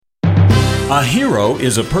A hero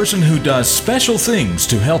is a person who does special things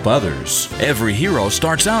to help others. Every hero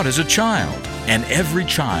starts out as a child, and every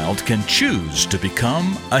child can choose to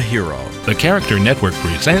become a hero. The Character Network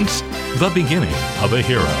presents The Beginning of a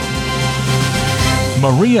Hero.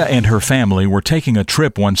 Maria and her family were taking a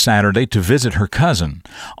trip one Saturday to visit her cousin.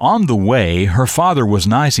 On the way, her father was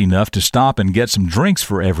nice enough to stop and get some drinks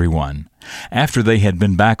for everyone. After they had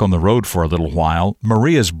been back on the road for a little while,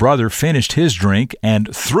 Maria's brother finished his drink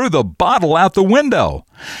and threw the bottle out the window.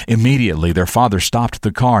 Immediately, their father stopped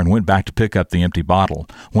the car and went back to pick up the empty bottle.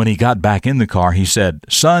 When he got back in the car, he said,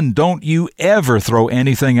 "Son, don't you ever throw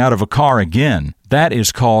anything out of a car again. That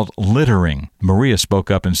is called littering." Maria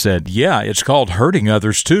spoke up and said, "Yeah, it's called hurting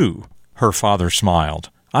others too." Her father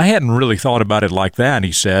smiled. "I hadn't really thought about it like that,"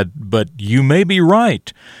 he said, "but you may be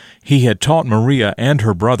right." He had taught Maria and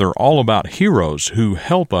her brother all about heroes who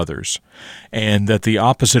help others, and that the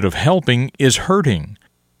opposite of helping is hurting.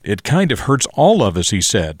 "It kind of hurts all of us," he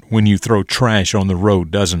said, "when you throw trash on the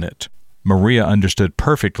road, doesn't it?" Maria understood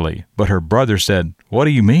perfectly, but her brother said, "What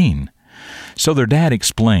do you mean?" So their dad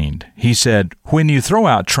explained. He said, "When you throw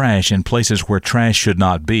out trash in places where trash should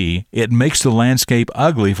not be, it makes the landscape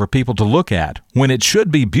ugly for people to look at, when it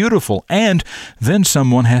should be beautiful, and then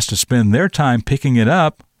someone has to spend their time picking it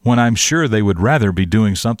up when I'm sure they would rather be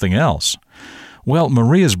doing something else." Well,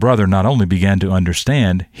 Maria's brother not only began to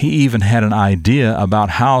understand, he even had an idea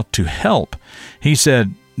about how to help. He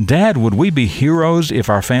said, "Dad, would we be heroes if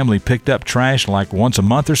our family picked up trash like once a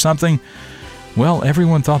month or something?" Well,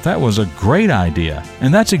 everyone thought that was a great idea,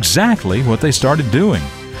 and that's exactly what they started doing.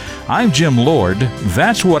 I'm Jim Lord.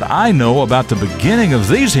 That's what I know about the beginning of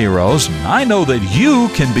these heroes. I know that you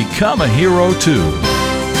can become a hero too.